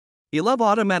ELOVE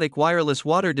automatic wireless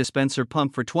water dispenser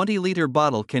pump for 20-liter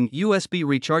bottle can USB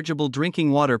rechargeable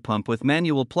drinking water pump with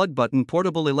manual plug button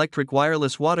portable electric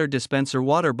wireless water dispenser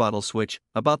water bottle switch.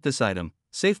 About this item: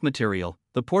 safe material,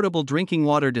 the portable drinking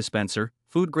water dispenser,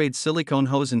 food-grade silicone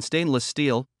hose and stainless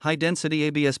steel, high-density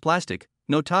ABS plastic,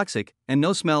 no toxic, and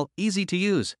no smell, easy to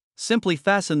use. Simply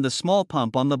fasten the small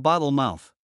pump on the bottle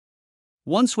mouth.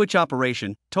 One switch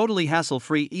operation, totally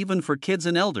hassle-free even for kids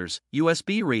and elders.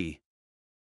 USB re.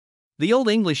 The Old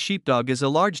English Sheepdog is a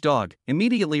large dog,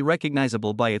 immediately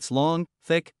recognizable by its long,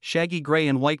 thick, shaggy gray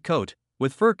and white coat,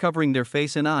 with fur covering their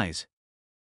face and eyes.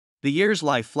 The ears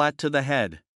lie flat to the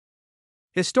head.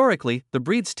 Historically, the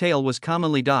breed's tail was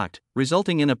commonly docked,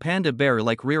 resulting in a panda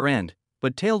bear-like rear end,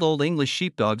 but tailed Old English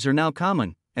Sheepdogs are now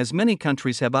common, as many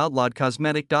countries have outlawed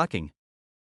cosmetic docking.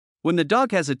 When the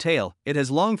dog has a tail, it has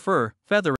long fur, feathers,